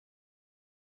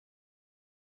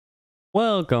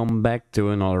Welcome back to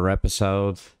another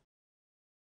episode,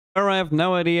 where I have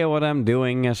no idea what I'm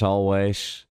doing as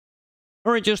always,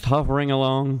 or just hovering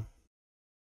along.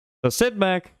 So sit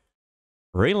back,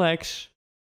 relax,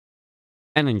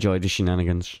 and enjoy the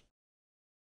shenanigans.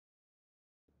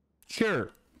 Sure.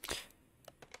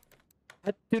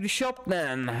 Head to the shop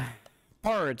then.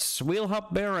 Parts, wheel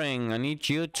hub bearing, I need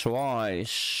you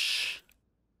twice.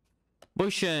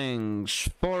 Bushings,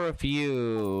 4 of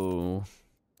you.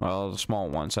 Well, the small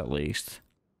ones at least.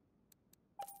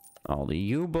 All the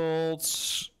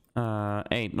U-bolts,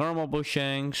 8 normal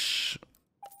bushings.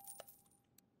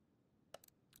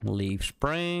 Leaf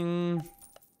spring.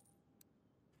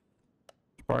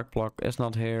 Spark plug is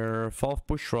not here. Valve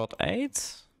push rod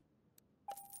 8.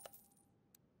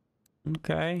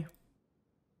 Okay.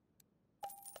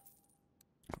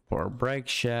 4 brake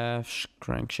shafts,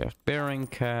 crankshaft bearing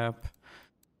cap.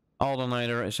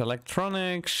 Alternator is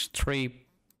electronics, 3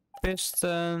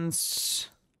 pistons,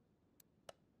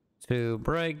 2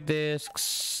 brake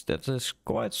discs. That is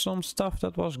quite some stuff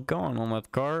that was gone on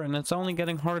that car, and it's only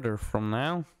getting harder from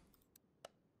now.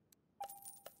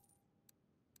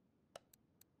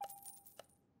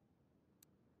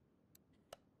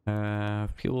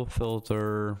 Fuel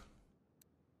filter.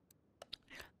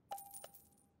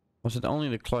 Was it only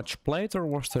the clutch plate, or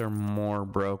was there more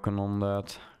broken on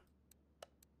that?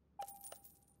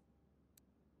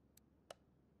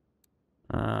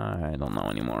 I don't know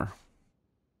anymore.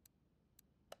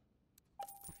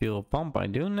 Fuel pump, I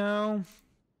do know.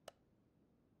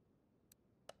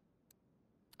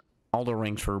 All the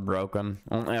rings were broken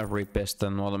on every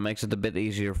piston. Well, it makes it a bit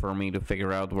easier for me to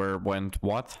figure out where went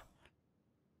what.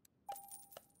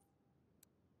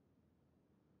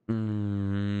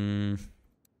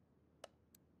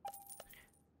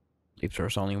 If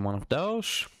there's only one of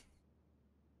those.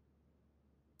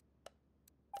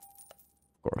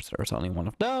 Of course, there's only one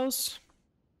of those.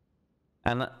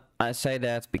 And I say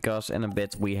that because in a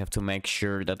bit we have to make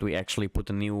sure that we actually put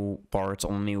the new parts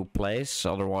on new place.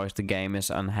 Otherwise the game is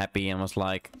unhappy and was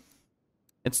like,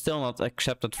 it's still not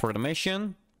accepted for the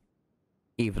mission.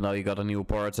 Even though you got a new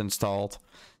parts installed.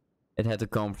 It had to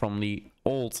come from the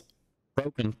old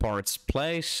broken parts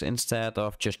place instead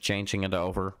of just changing it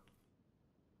over.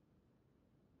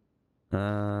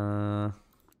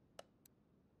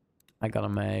 I gotta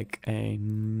make a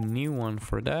new one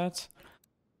for that.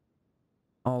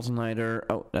 Alternator.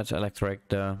 Oh, that's electric.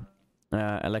 The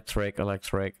electric.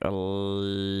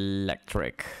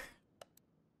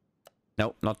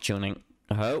 Nope, not tuning.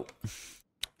 Oh,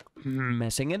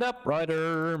 messing it up,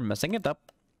 Ryder. Messing it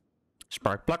up.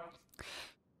 Spark plug.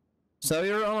 So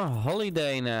you're on a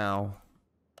holiday now.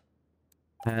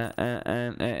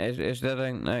 And is that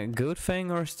a good thing,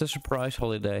 or is it a surprise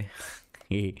holiday?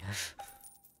 You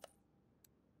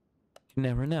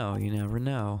never know, you never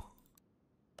know.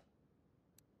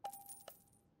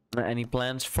 Any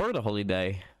plans for the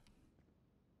holiday?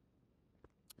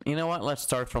 You know what, let's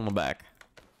start from the back.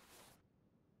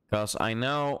 Because I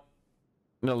know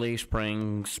the leaf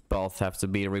springs both have to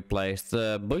be replaced.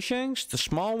 The bushings, the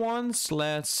small ones,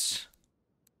 let's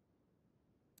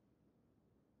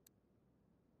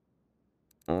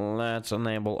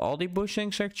enable all the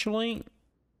bushings actually.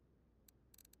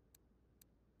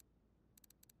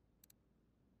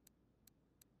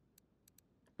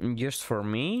 Just for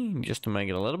me, just to make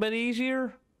it a little bit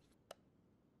easier.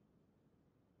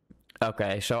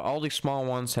 Okay, so all the small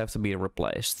ones have to be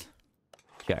replaced.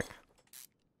 Check.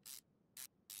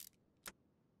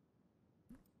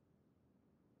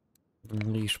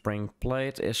 Leaf spring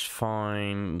plate is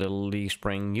fine. The leaf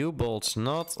spring U-bolts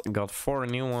not. Got 4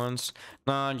 new ones.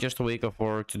 Nah, just a week of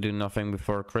work to do nothing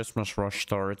before Christmas rush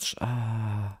starts.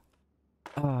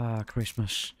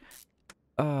 Christmas.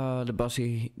 The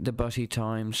buzzy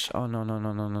times. Oh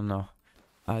no.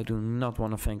 I do not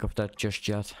want to think of that just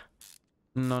yet.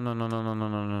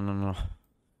 No.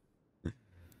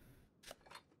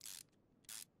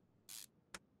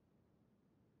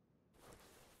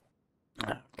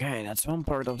 Okay, that's one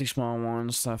part of the small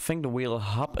ones. I think the wheel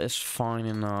hub is fine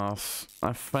enough.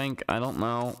 I don't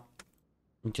know.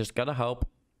 Just gotta hope.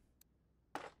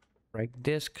 Brake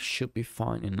disc should be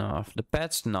fine enough. The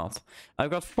pads not.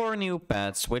 I've got 4 new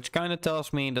pads, which kind of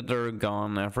tells me that they're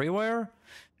gone everywhere.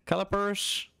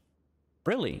 Calipers.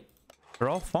 Really? They're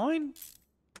all fine?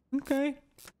 Okay.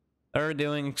 They're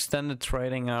doing extended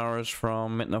trading hours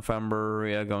from mid-November.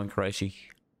 Yeah, going crazy.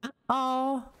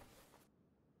 Oh.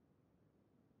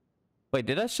 Wait,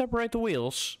 did I separate the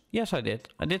wheels? Yes, I did.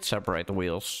 I did separate the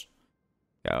wheels.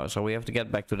 Yeah, so we have to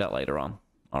get back to that later on.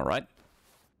 Alright.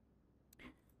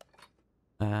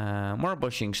 More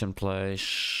bushings in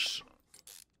place.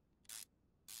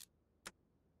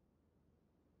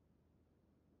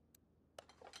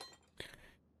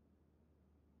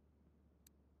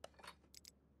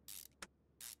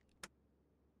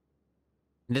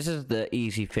 This is the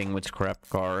easy thing with scrap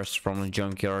cars from the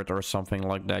junkyard or something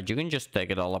like that. You can just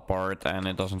take it all apart and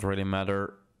it doesn't really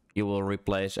matter. You will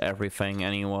replace everything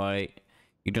anyway.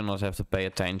 You do not have to pay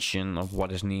attention of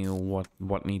what is new,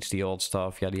 what needs the old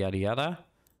stuff, yada yada yada.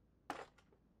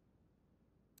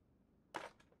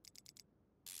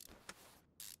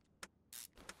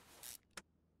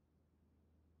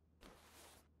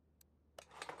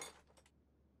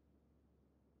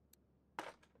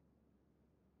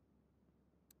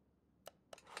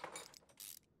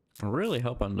 I really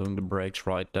hope I'm doing the brakes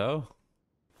right though.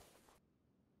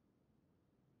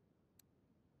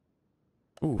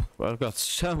 Ooh, I've got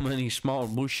so many small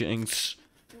bushings.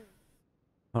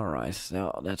 Alright,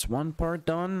 so that's one part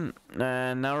done.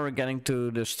 And now we're getting to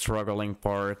the struggling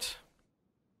part.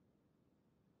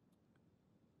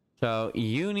 So,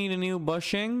 you need a new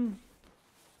bushing.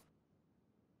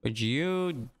 But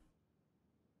you...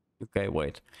 Okay,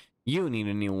 wait. You need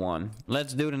a new one.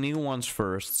 Let's do the new ones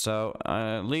first. So,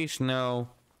 I at least know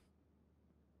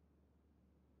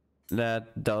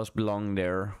that does belong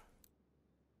there.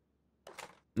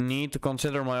 Need to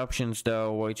consider my options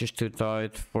though. Wage is too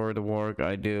tight for the work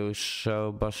I do.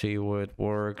 So busy with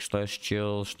work /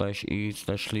 chill / eat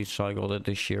 / sleep cycle that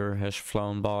this year has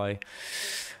flown by.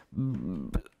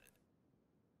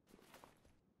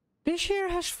 This year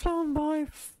has flown by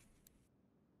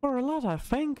for a lot, I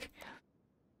think.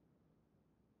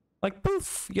 Like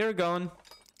poof, you're gone.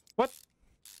 What?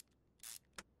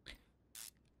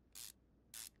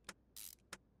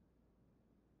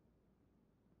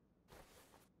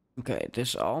 Okay,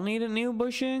 this all needed new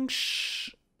bushings.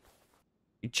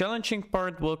 The challenging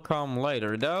part will come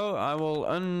later though. I will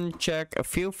uncheck a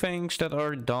few things that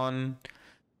are done.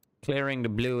 Clearing the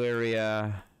blue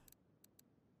area.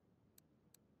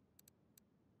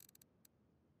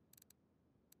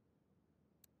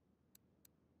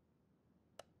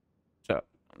 So,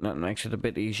 that makes it a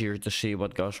bit easier to see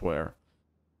what goes where.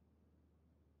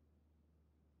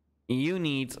 You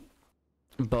need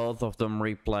both of them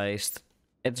replaced.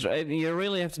 You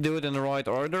really have to do it in the right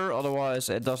order, otherwise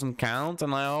it doesn't count,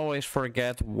 and I always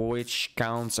forget which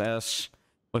counts as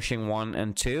pushing 1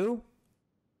 and 2.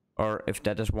 Or if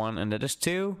that is 1 and that is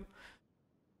 2.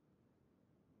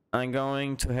 I'm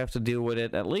going to have to deal with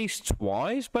it at least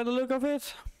twice by the look of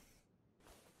it.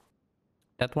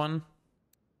 That one.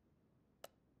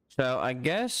 So I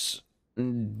guess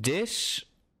this...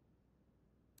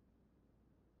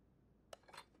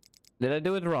 Did I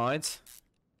do it right?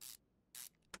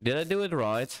 Did I do it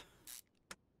right?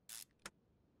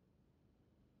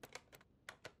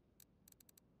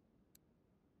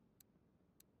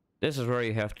 This is where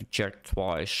you have to check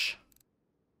twice.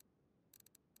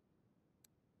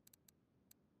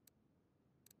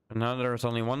 And now there's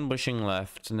only one bushing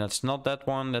left, and that's not that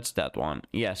one, that's that one.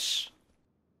 Yes.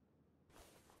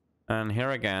 And here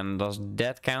again, does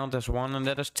that count as 1 and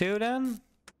that is 2 then?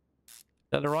 Is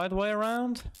that the right way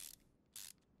around?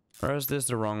 Or is this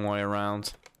the wrong way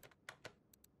around?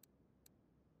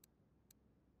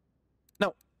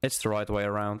 No, it's the right way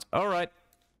around. Alright.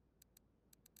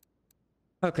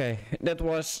 Okay, that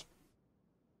was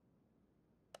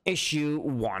issue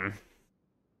 1.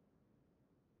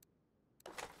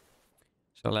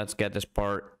 So let's get this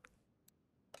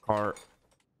car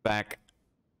back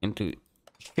into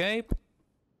shape.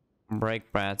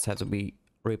 Brake pads had to be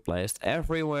replaced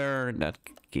everywhere. That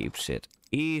keeps it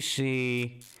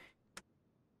easy.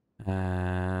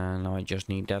 And now I just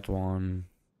need that one.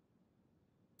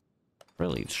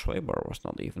 Really, the sway bar was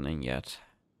not even in yet.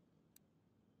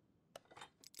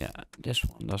 Yeah, this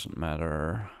one doesn't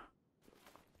matter.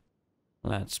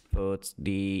 Let's put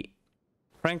the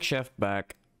crankshaft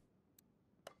back.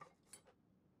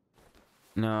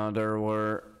 Now, there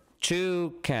were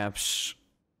 2 caps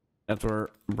that were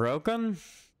broken.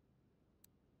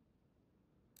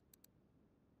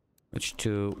 Which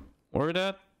 2 were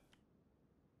that?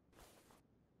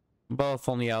 Both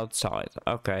on the outside.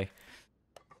 Okay.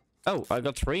 Oh, I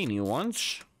got 3 new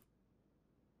ones.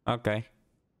 Okay.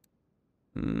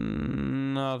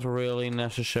 Not really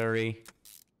necessary.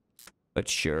 But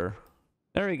sure.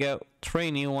 There we go.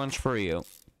 3 new ones for you.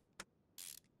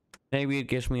 Maybe it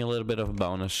gives me a little bit of a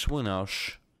bonus. Who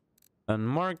knows?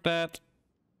 Unmark that.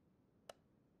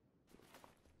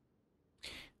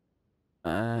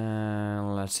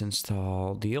 Let's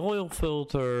install the oil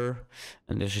filter.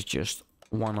 And this is just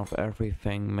one of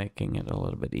everything, making it a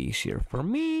little bit easier for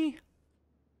me.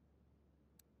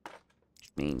 Which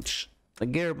means the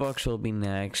gearbox will be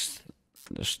next.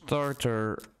 The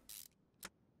starter.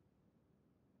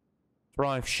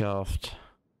 Drive shaft.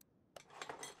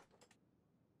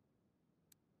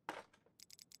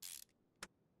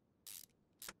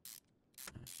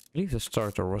 believe the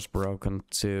starter was broken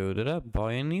too. Did I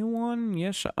buy a new one?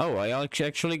 Yes. Oh, I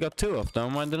actually got 2 of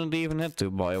them. I didn't even have to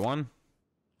buy one.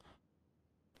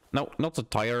 No, not the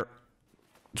tire.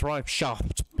 Drive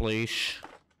shaft, please.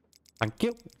 Thank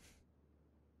you.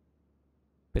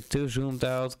 Bit too zoomed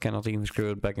out. Cannot even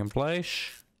screw it back in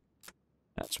place.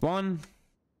 That's 1.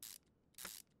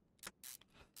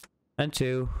 And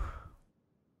 2.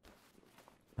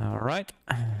 Alright.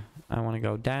 I want to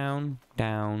go down,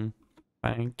 down.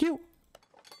 Thank you.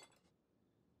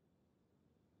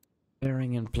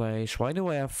 Bearing in place. Why do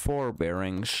I have 4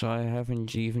 bearings? I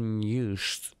haven't even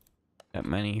used that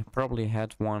many. Probably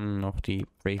had one of the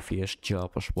previous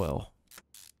job as well.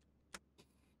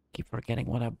 Keep forgetting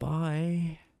what I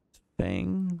buy.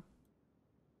 Thing.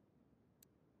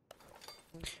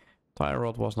 Tie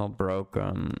rod was not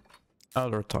broken.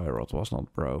 Other tie rod was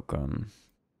not broken.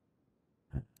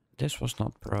 This was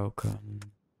not broken.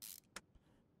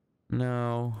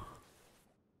 No.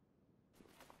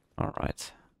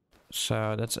 Alright.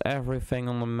 So that's everything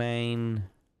on the main.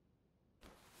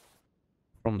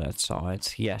 From that side.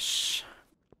 Yes.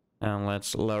 And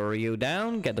let's lower you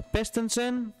down. Get the pistons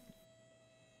in.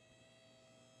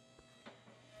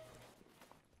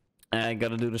 I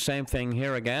gotta do the same thing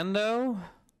here again though.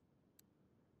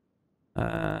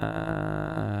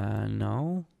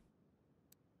 No.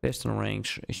 Piston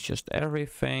rings is just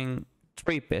everything.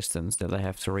 3 pistons that I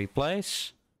have to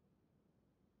replace.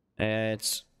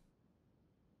 It's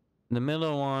the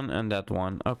middle one and that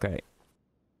one. Okay.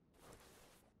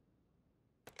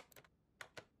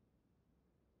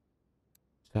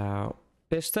 So,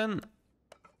 piston.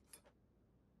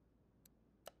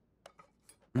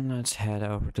 Let's head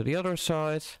over to the other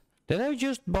side. Did I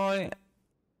just buy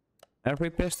every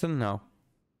piston? No.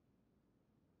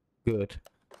 Good.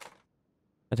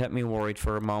 It had me worried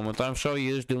for a moment. I'm so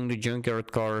used doing the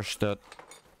junkyard cars that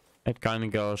it kind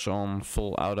of goes on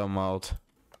full auto mode.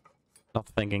 Not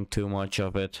thinking too much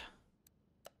of it.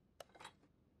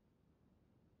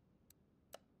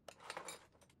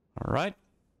 Alright.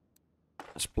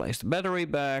 Let's place the battery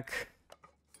back.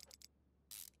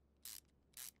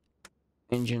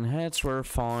 Engine heads were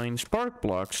fine. Spark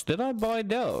plugs, did I buy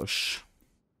those?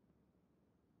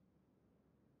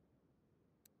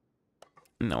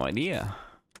 No idea.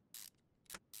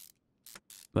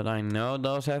 But I know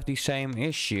those have the same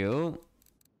issue.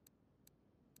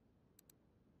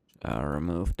 I'll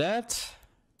remove that.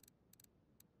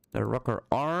 The rocker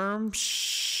arms.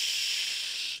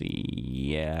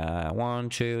 Yeah, 1,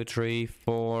 2, 3,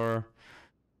 4,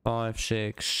 5,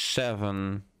 6,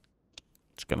 7.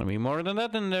 It's gonna be more than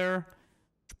that in there.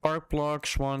 Spark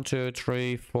plugs, 1, 2,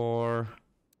 3, 4,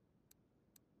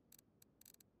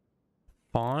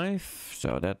 5.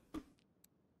 So that.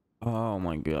 Oh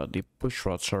my god, the push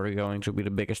rods are going to be the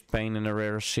biggest pain in the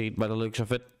rear seat by the looks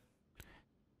of it.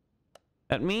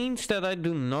 That means that I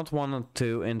do not want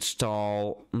to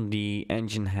install the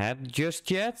engine head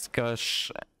just yet,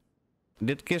 because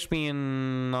it gives me a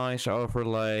nice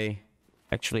overlay.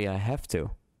 Actually, I have to.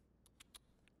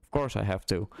 Of course I have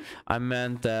to. I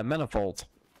meant manifold.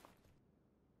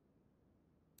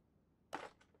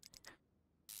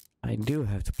 I do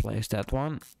have to place that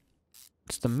one.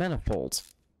 It's the manifold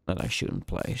that I shouldn't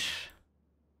place.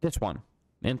 This one.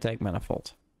 Intake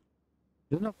manifold.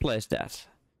 Do not place that.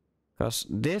 Because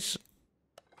this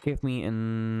gives me a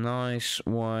nice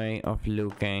way of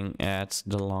looking at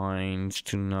the lines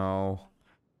to know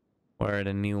where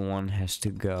the new one has to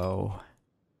go.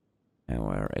 And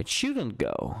where it shouldn't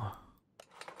go.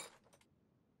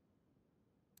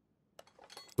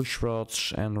 Push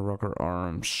rods and rocker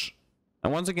arms.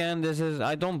 And once again, this is,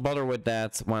 I don't bother with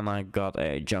that when I got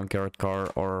a junkyard car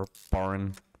or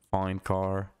barn find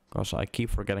car. Because I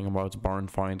keep forgetting about barn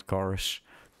find cars.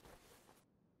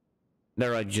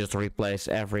 There I just replace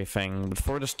everything. But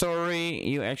for the story,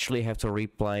 you actually have to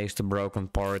replace the broken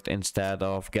part instead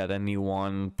of get a new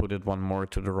one, put it one more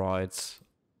to the right.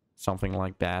 Something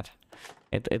like that.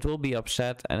 It will be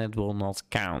upset and it will not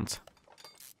count.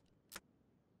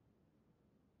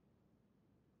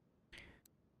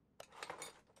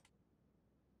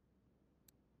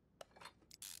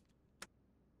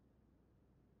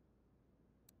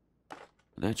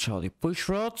 That's all the push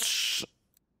rods.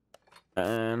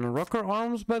 And rocker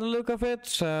arms by the look of it.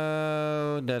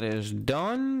 So that is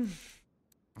done.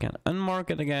 Can unmark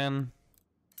it again.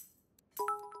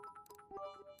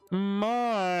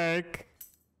 Mark!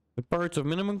 The parts of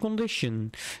minimum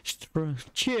condition.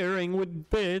 Cheering with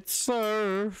bits,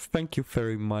 sir. Thank you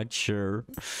very much, sir.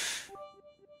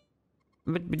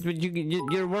 But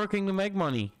you're working to make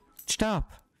money.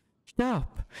 Stop.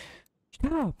 Stop.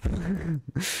 Stop.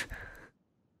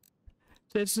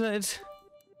 it's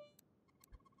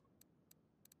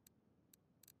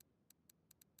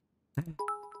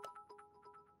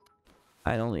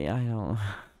I don't.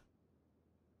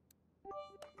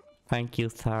 Thank you,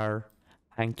 sir.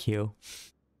 Thank you.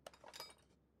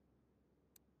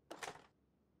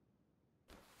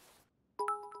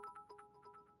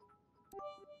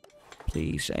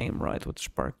 Please aim right with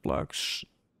spark plugs.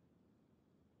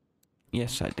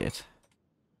 Yes, I did.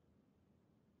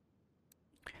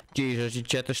 Jesus, your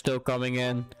chat is still coming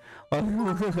in.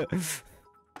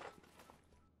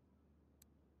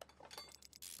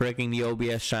 Breaking the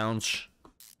OBS sounds.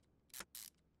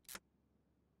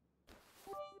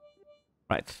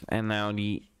 Right, and now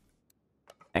the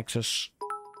access.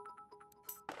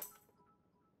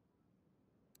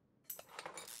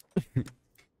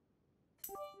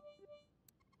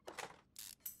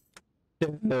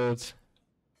 Dude.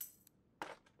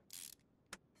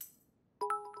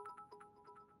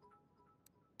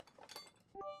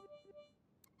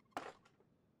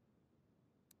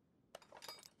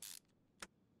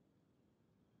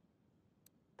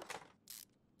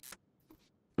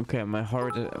 Okay, my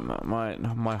heart,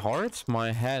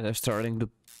 my head is starting to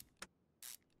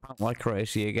pound like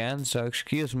crazy again. So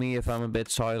excuse me if I'm a bit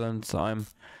silent. I'm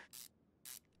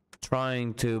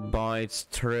trying to bite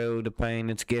through the pain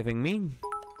it's giving me.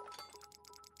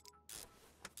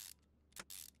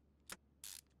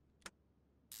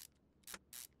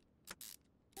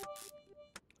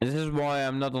 This is why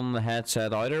I'm not on the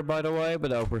headset either, by the way,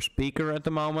 but over speaker at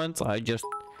the moment.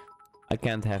 I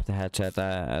can't have the headset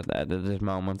at this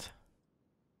moment.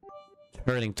 It's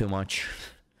hurting too much.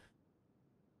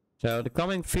 So the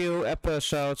coming few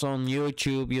episodes on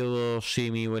YouTube, you will see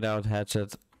me without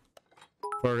headset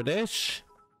for this.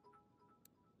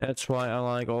 That's why I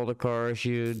like all the cars.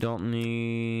 You don't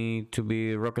need to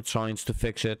be rocket science to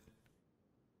fix it.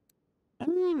 I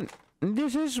mean,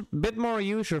 this is a bit more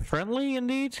user-friendly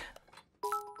indeed.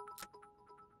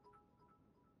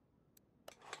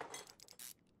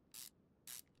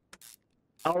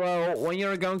 Although, when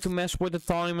you're going to mess with the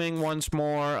timing once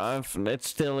more, it's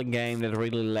still a game that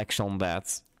really lacks on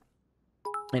that.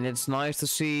 And it's nice to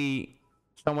see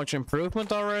so much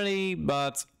improvement already,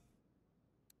 but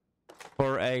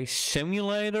for a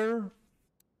simulator,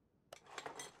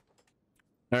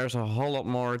 there's a whole lot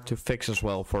more to fix as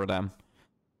well for them.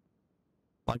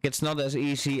 Like, it's not as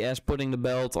easy as putting the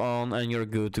belt on and you're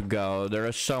good to go. There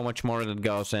is so much more that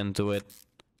goes into it.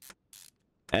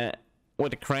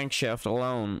 With the crankshaft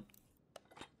alone,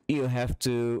 you have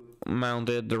to mount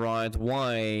it the right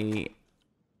way.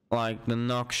 Like, the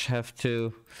knocks have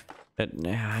to...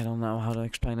 I don't know how to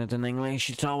explain it in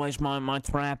English. It's always my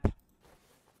trap.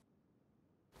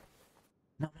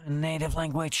 Not my native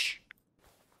language.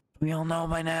 We all know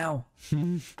by now.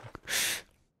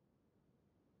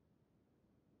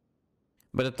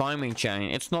 But the timing chain,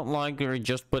 it's not like you're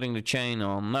just putting the chain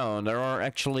on. No, there are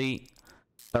actually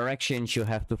directions you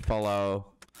have to follow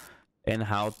in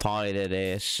how tight it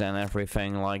is and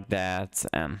everything like that.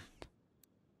 And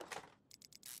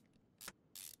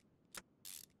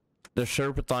the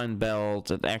serpentine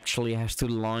belt, it actually has to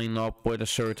line up with a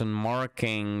certain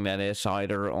marking that is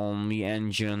either on the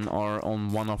engine or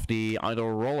on one of the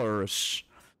idle rollers.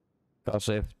 Because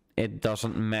if it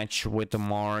doesn't match with the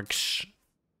marks,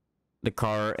 the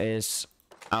car is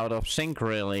out of sync,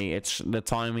 really. The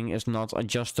timing is not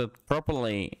adjusted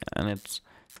properly, and it's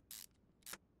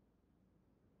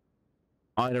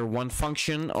either won't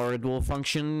function or it will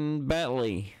function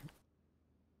badly.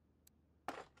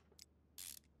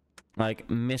 Like,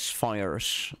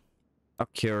 misfires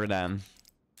occur then.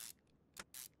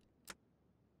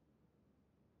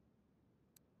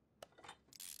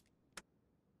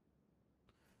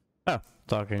 Oh,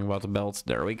 talking about the belt,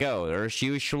 there we go. There's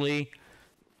usually...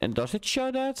 And does it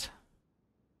show that?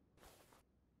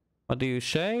 What do you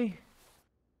say?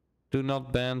 Do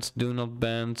not bend, do not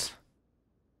bend.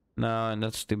 No, and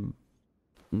that's the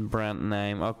brand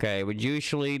name. Okay, but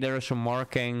usually there is a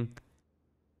marking,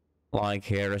 like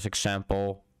here as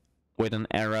example, with an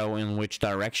arrow in which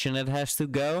direction it has to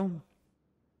go.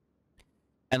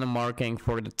 And a marking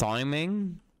for the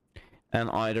timing. And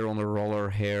either on the roller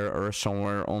here or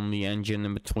somewhere on the engine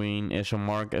in between is a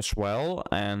mark as well.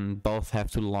 And both have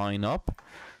to line up.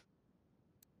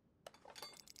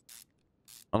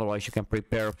 Otherwise you can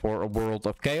prepare for a world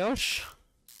of chaos.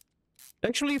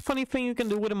 Actually, a funny thing you can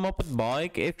do with a moped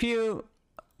bike, if you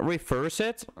reverse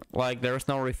it, like there's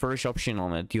no reverse option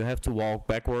on it. You have to walk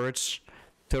backwards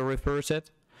to reverse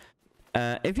it.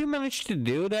 If you manage to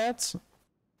do that,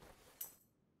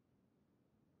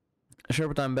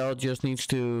 serpentine belt just needs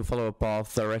to follow a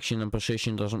path. Direction and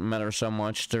position doesn't matter so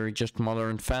much. They're just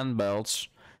modern fan belts.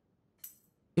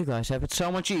 You guys have it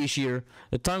so much easier.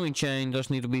 The timing chain does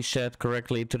need to be set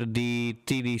correctly to the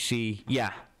TDC.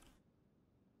 Yeah.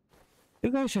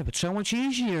 You guys have it so much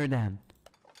easier then.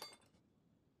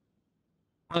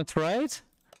 Wanna try it?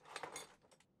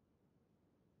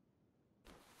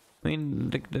 I mean,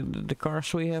 the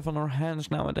cars we have on our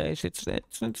hands nowadays,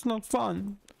 it's not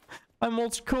fun. I'm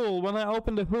old school. When I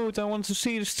open the hood, I want to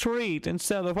see the street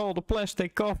instead of all the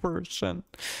plastic covers and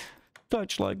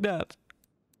such like that.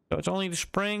 So it's only the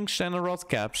springs and the rod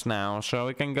caps now, so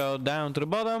we can go down to the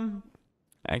bottom.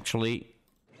 Actually,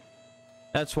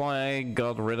 that's why I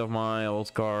got rid of my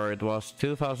old car. It was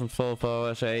 2000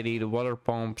 Volvo S80. The water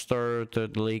pump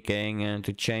started leaking, and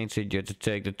to change it you had to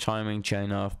take the timing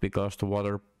chain off because the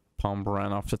water pump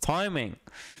ran off the timing.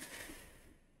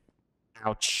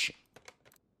 Ouch.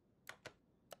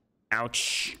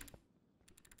 Ouch.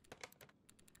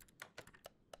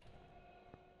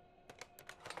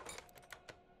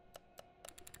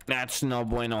 That's no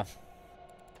bueno.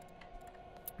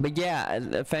 But yeah,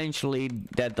 eventually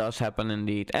that does happen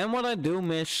indeed. And what I do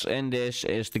miss in this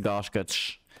is the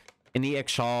gaskets. In the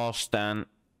exhaust and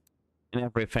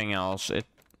everything else.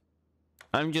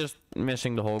 I'm just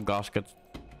missing the whole gasket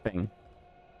thing.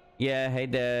 Yeah, hey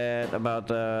Dad, about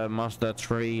the Mazda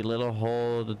 3 little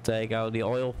hole to take out the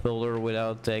oil filter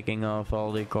without taking off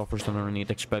all the covers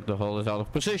underneath. Expect the hole is out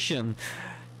of position.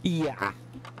 Yeah.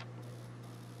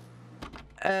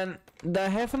 And I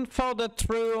haven't thought that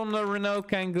through on the Renault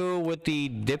Kangoo with the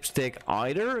dipstick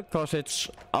either, because it's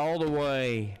all the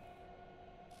way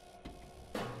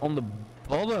on the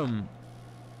bottom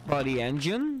by the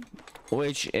engine,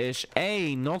 which is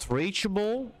A, not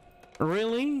reachable,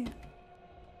 really,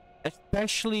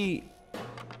 especially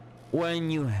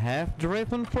when you have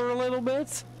driven for a little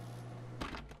bit,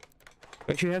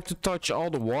 because you have to touch all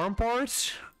the warm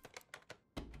parts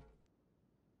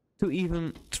to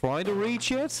even try to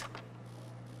reach it.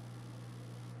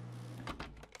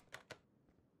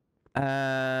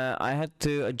 I had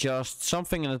to adjust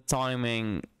something in the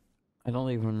timing. I don't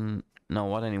even know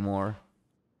what anymore.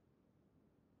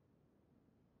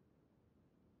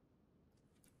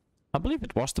 I believe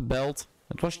it was the belt.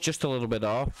 It was just a little bit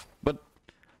off, but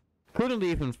couldn't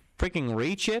even freaking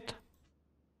reach it.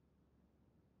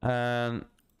 And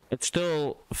it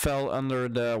still fell under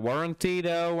the warranty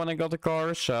though when I got the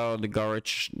car, so the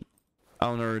garage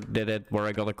owner did it where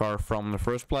I got the car from in the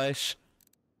first place.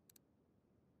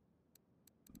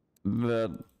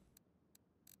 But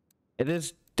it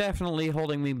is definitely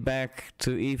holding me back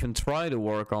to even try to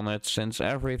work on it, since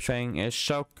everything is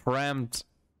so cramped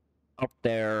up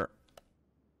there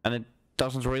and it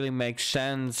doesn't really make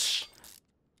sense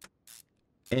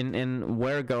in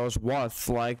where goes what.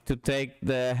 Like, to take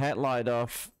the headlight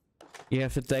off, you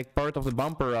have to take part of the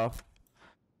bumper off.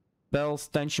 Belt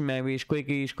tension maybe,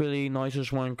 squeaky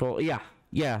noises one call. Yeah,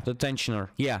 the tensioner,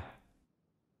 yeah.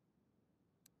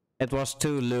 It was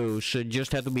too loose. It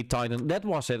just had to be tightened. That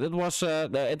was it. It was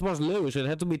loose. It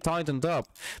had to be tightened up.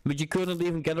 But you couldn't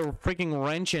even get a freaking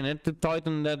wrench in it to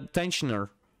tighten that tensioner.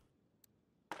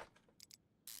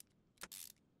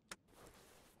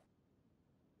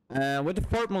 With the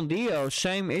Ford Mondeo,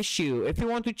 same issue. If you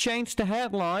want to change the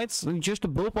headlights, just the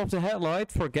bulb of the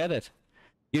headlight, forget it.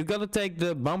 You gotta take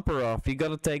the bumper off, you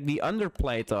gotta take the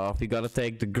underplate off, you gotta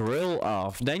take the grill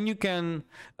off. Then you can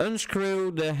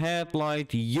unscrew the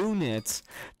headlight unit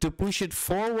to push it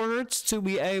forwards to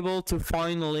be able to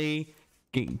finally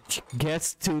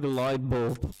get to the light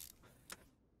bulb.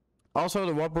 Also,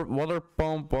 the water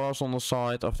pump was on the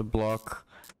side of the block,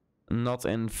 not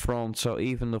in front, so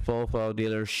even the Volvo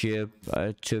dealership,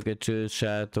 I took it to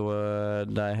said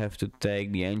that I have to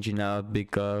take the engine out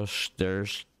because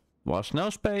there's was no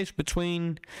space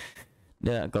between.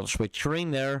 Yeah, I got a switch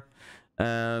screen there,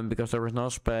 because there was no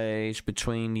space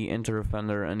between the interior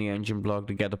fender and the engine block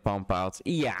to get the pump out.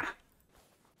 Yeah,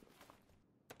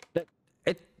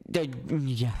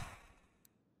 yeah,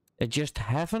 I just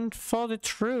haven't thought it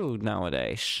through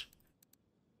nowadays.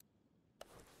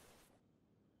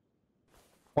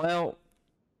 Well,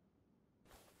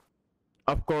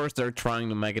 of course they're trying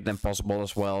to make it impossible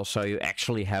as well, so you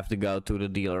actually have to go to the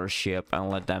dealership and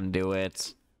let them do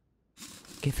it.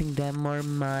 Giving them more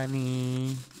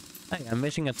money. Hey, I'm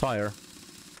missing a tire.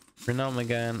 Renault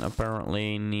again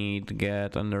apparently need to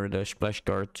get under the splash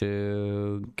guard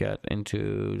to get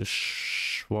into the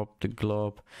swap the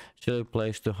globe. Silly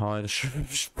place to hide the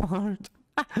service part.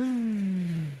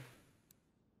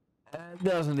 It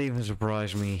doesn't even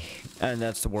surprise me, and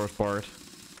that's the worst part.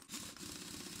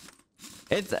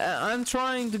 I'm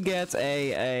trying to get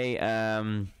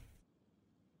a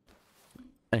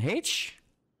hitch,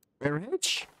 rear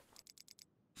hitch,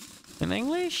 in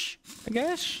English, I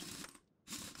guess,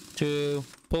 to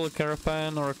pull a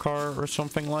caravan or a car or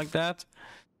something like that.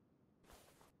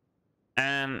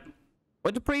 And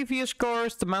with the previous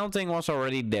cars, the mounting was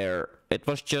already there. It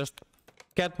was just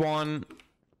get one,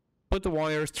 put the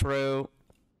wires through,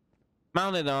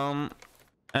 mount it on,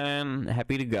 and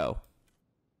happy to go.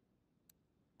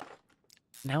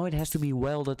 Now it has to be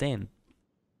welded in.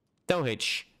 Tow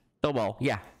hitch. Tow ball.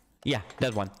 Yeah. Yeah,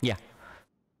 that one. Yeah.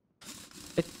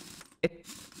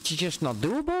 It's just not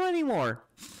doable anymore.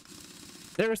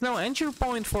 There is no entry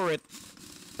point for it.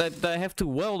 That I have to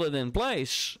weld it in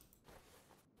place.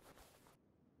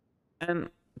 And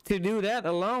to do that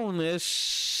alone is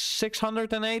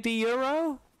 680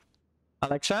 euro?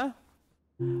 Alexa?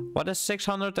 What is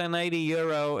 680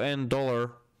 euro in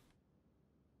dollar?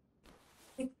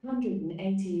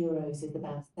 680 euros is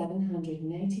about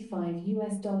 785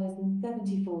 US dollars and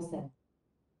 74 cents.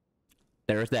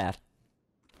 There's that.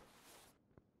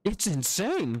 It's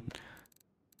insane.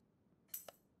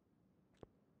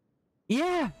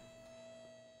 Yeah.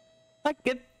 Like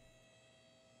it.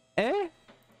 Eh?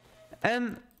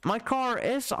 And my car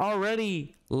is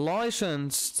already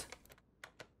licensed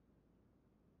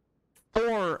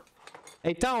for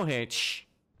a tow hitch.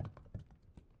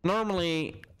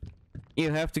 Normally,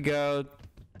 you have to go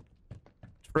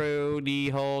through the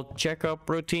whole checkup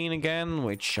routine again,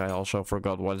 which I also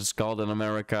forgot what it's called in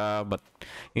America, but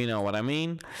you know what I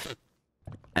mean.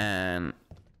 And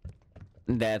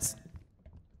that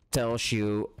tells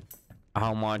you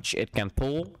how much it can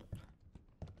pull.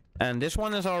 And this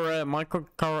one is already, my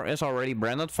car is already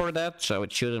branded for that, so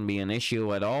it shouldn't be an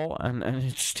issue at all. And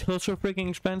it's still so freaking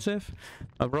expensive.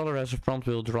 My brother has a front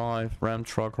wheel drive Ram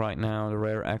truck right now. The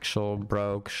rear axle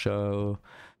broke, so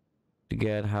to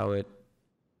get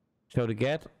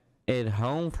it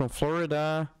home from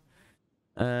Florida,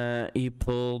 he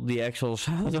pulled the axles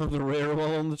out of the rear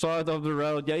wall on the side of the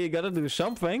road. Yeah, you gotta do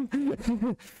something.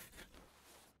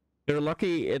 You're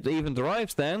lucky it even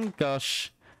drives then, cause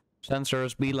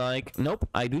sensors be like, nope,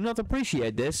 I do not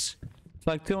appreciate this. It's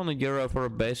like 200 euro for a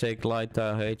basic light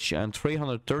tow hitch and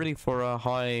 330 for a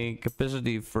high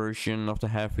capacity version of the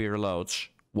heavier loads.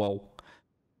 Whoa.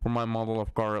 For my model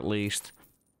of car at least.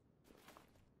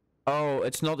 Oh,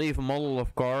 it's not even model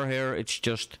of car here, it's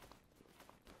just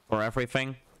for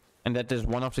everything. And that is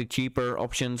one of the cheaper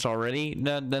options already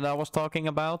that I was talking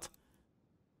about.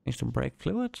 Needs some brake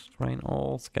fluid, drain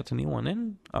old, get a new one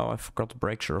in. Oh, I forgot the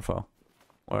brake servo.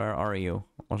 Where are you?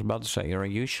 I was about to say, you're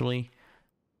usually...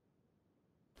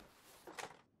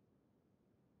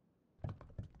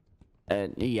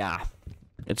 yeah,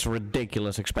 it's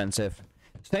ridiculous expensive.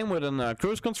 Same with a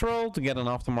cruise control. To get an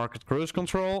aftermarket cruise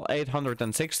control,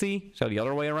 860. So the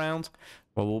other way around.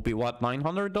 Well, will be what,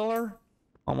 $900?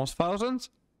 Almost 1,000?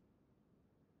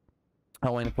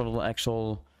 Oh, and I put a little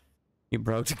axle. You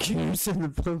broke the gears in the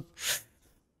blue.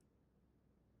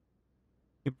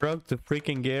 You broke the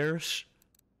freaking gears.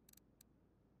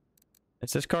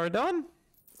 Is this car done?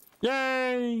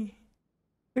 Yay!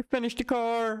 We finished the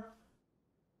car.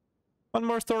 One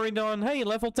more story done. Hey,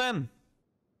 level 10.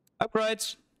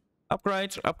 Upgrades.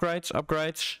 Upgrades, upgrades,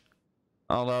 upgrades.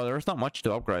 Although there's not much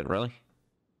to upgrade, really.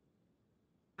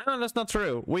 No, that's not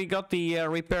true. We got the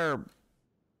repair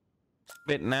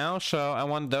bit now, so I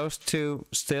want those two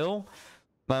still.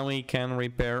 Then we can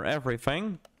repair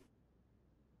everything.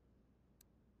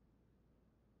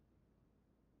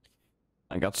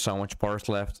 I got so much parts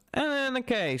left. And then a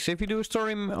case. If you do a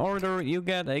story order, you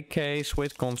get a case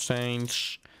with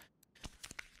contains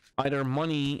either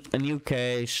money, a new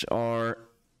case, or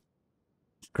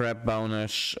scrap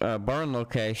bonus, burn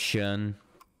location.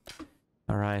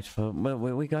 Alright,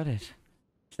 we got it.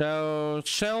 So,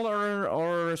 sell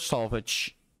or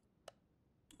salvage?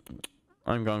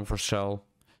 I'm going for sell.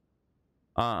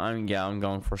 I'm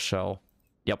going for sell.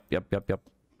 Yep.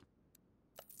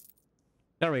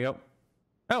 There we go.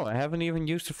 Oh, I haven't even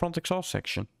used the front exhaust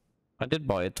section. I did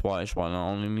buy it twice, while I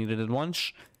only needed it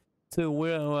once. 2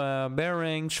 wheel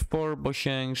bearings, 4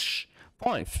 bushings,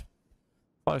 5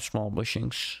 small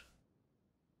bushings.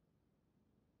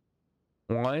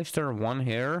 Why is there 1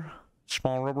 here?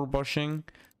 Small rubber bushing,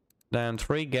 then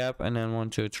 3 gap, and then 1,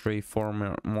 2, 3,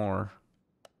 4 more.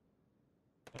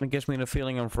 It gives me the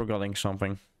feeling I'm forgetting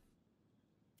something.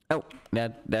 Oh,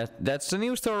 that's the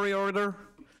new story order.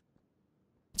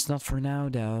 It's not for now,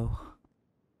 though.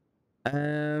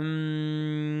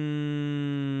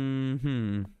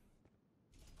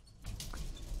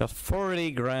 Got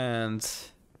 40 grand.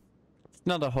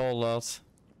 Not a whole lot.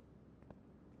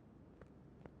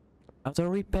 Auto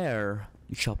repair.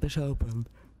 The shop is open.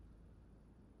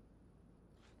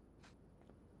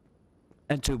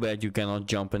 And too bad you cannot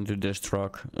jump into this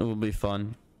truck. It will be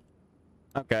fun.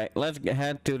 Okay, let's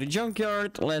head to the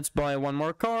junkyard. Let's buy one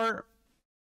more car.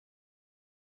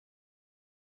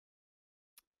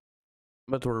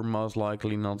 But we're most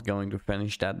likely not going to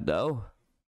finish that though.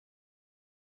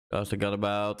 Because I got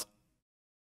about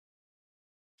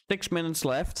 6 minutes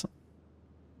left.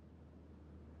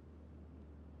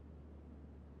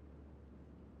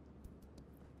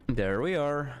 There we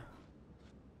are.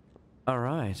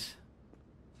 Alright.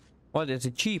 What is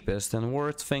the cheapest and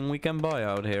worst thing we can buy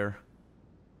out here?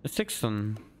 The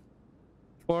Sixton.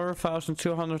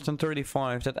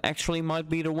 4,235. That actually might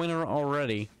be the winner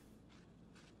already.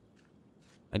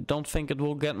 I don't think it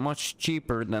will get much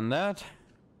cheaper than that.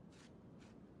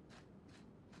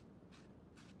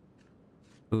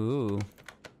 Ooh.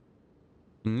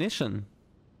 Nissan.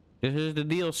 This is the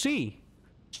DLC.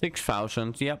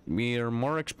 6,000. Yep, we're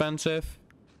more expensive.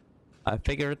 I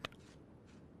figured.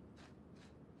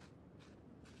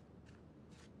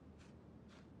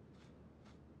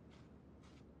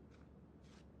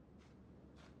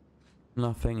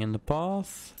 Nothing in the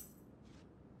path.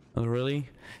 Oh, really?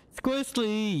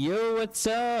 Squisly, yo, what's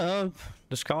up?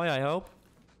 The sky, I hope.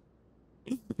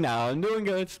 No, I'm doing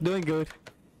good, doing good.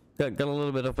 Got a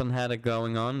little bit of a headache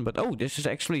going on, but oh, this is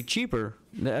actually cheaper.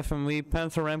 The FMV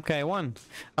Panther MK1.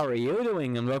 How are you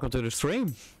doing? And welcome to the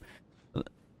stream. Can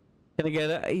I get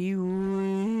a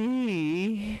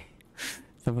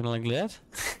something like that?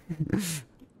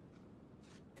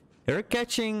 You're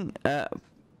catching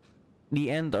the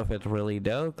end of it really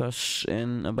though, because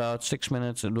in about 6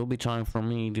 minutes it will be time for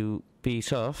me to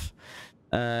peace off.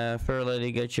 Fair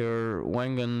lady, get your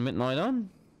Wangan midnight on.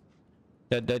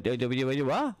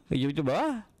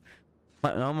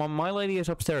 My lady is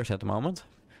upstairs at the moment.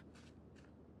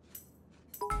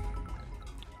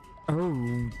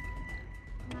 Oh.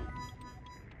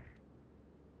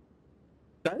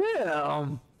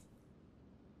 Damn.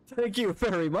 Thank you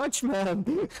very much, man.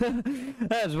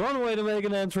 That's one way to make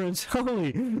an entrance.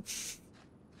 Holy.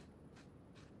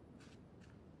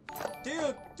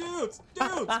 Dude!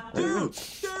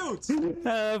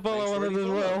 Follow on it as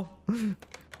well.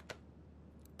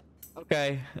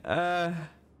 Okay. I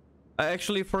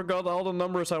actually forgot all the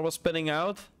numbers I was spitting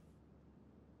out.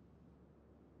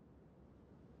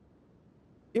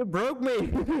 You broke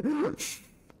me.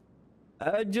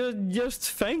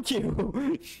 Just thank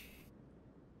you.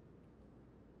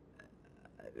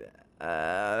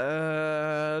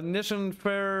 Nissan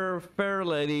Fair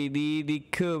Lady, the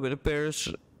cube, it appears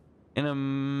in a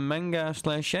manga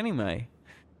slash anime.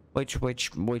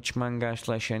 Which manga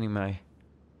slash anime?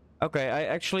 Okay, I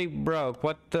actually broke.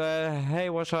 What the hey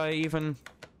was I even?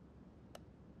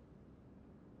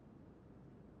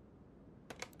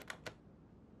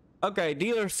 Okay,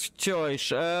 dealer's choice.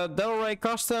 Del Rey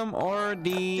Custom or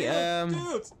the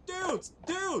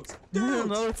Dudes!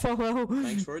 another follow.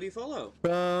 Thanks for the follow.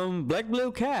 From Black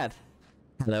Blue Cat.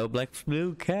 Hello, Black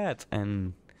Blue Cat,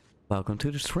 and welcome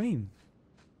to the stream.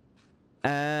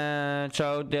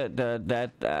 So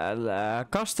that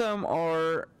custom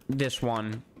or this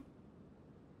one,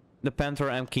 the Panther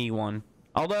MK one.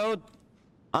 Although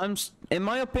in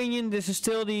my opinion, this is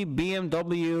still the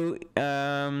BMW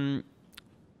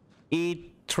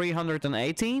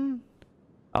E318.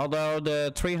 Although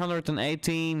the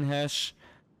 318 has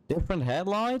different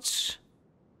headlights.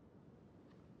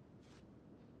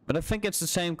 But I think it's the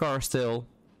same car still.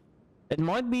 It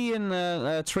might be in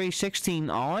a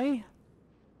 316i.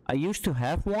 I used to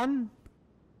have one.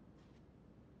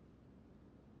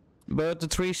 But the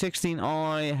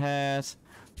 316i has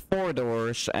 4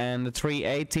 doors and the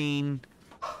 318...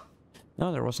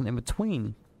 No, there wasn't in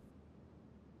between.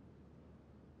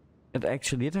 It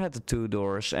actually did have the 2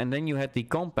 doors, and then you had the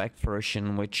compact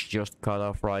version, which just cut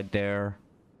off right there.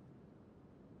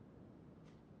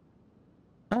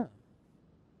 Oh.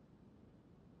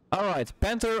 Alright,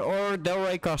 Panther or Del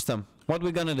Rey Custom? What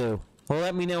we gonna do? Well,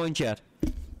 let me know in chat.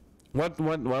 Well,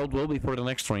 it will be for the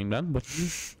next stream then, but...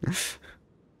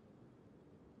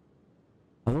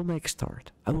 I will make a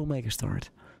start. I will make a start.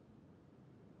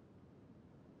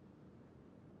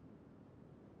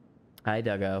 Hi,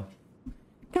 Duggo.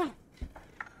 Come on.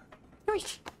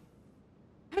 Gosh.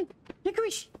 Hi. Yeah,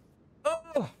 gosh.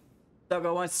 Oh!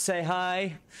 Duggo wants to say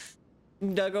hi.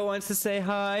 Duggo wants to say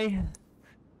hi.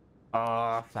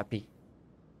 Ah, Flappy.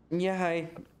 Yeah, hi.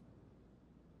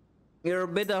 You're a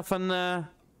bit of an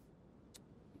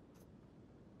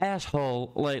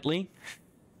asshole lately.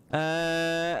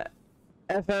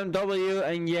 FMW,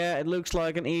 and yeah, it looks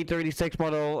like an E36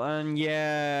 model, and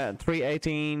yeah,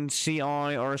 318 CI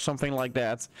or something like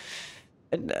that.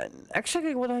 And,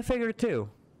 actually, what I figured too.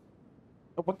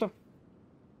 Oh, what the?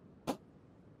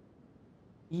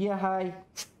 Yeah, hi.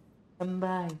 Come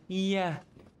by. Yeah.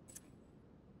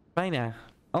 Bijna.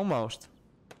 Almost.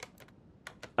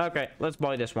 Okay, let's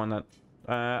buy this one then.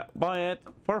 Buy it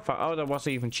for 5. Oh, that was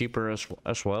even cheaper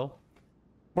as well.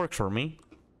 Works for me.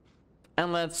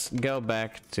 And let's go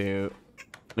back to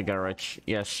the garage.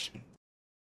 Yes.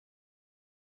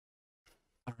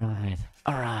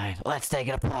 Alright, let's take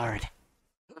it apart.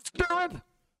 Let's do it!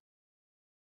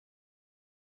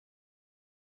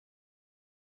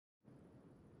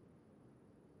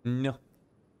 No.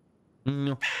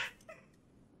 No.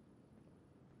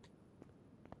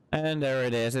 And there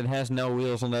it is. It has no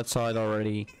wheels on that side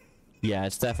already. Yeah,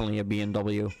 it's definitely a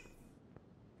BMW.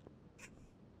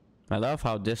 I love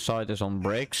how this side is on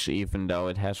brakes, even though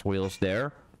it has wheels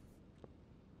there.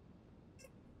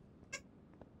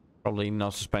 Probably no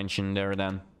suspension there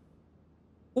then.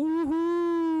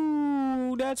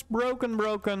 Ooh, that's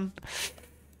broken.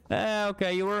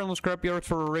 Okay, you were on the scrapyard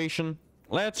for a ration.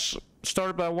 Let's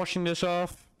start by washing this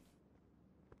off.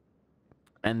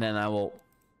 And then I will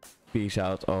peace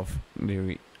out of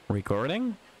the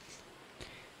recording.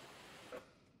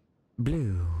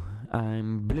 Blue.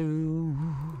 I'm blue.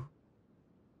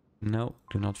 No,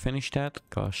 do not finish that,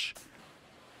 cause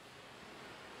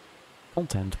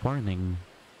content warning.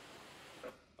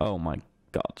 Oh my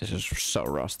god, this is so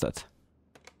rusted.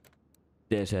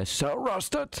 This is so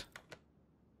rusted.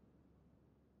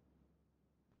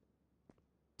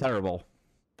 Terrible.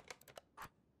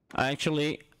 I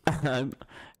actually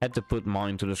had to put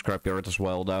mine to the scrapyard as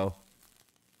well, though.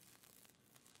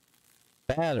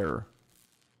 Better.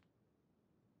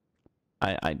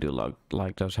 I do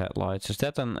like those headlights. Is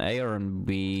that an A or an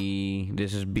B?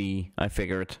 This is B, I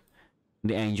figured.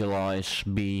 The angel eyes,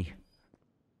 B.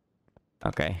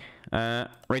 Okay.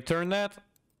 Return that?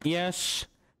 Yes.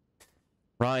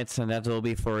 Right, and that will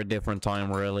be for a different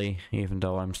time, really. Even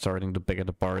though I'm starting to pick it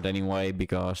apart anyway,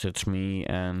 because it's me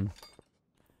and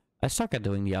I suck at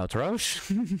doing the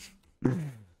outros.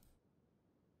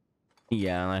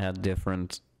 Yeah, and I had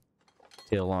different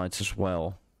tail lights as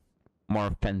well.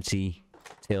 More fancy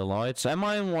tail lights. And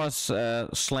mine was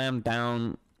slammed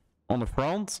down on the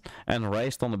front and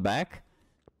raised on the back.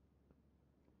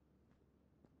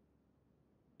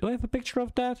 Do I have a picture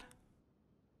of that?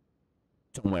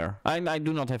 Somewhere. I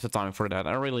do not have the time for that.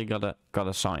 I really got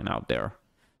a sign out there.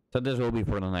 So this will be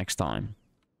for the next time.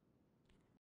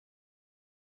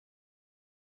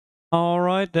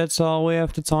 Alright, that's all we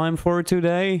have the time for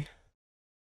today.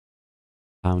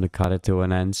 Time to cut it to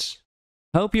an end.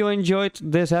 Hope you enjoyed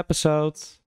this episode.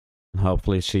 And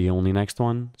hopefully see you on the next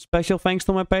one. Special thanks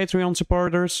to my Patreon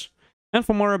supporters. And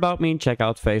for more about me, check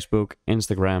out Facebook,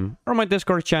 Instagram, or my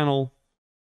Discord channel.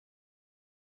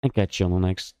 And catch you on the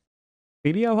next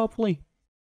video, hopefully.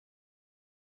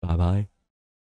 Bye bye.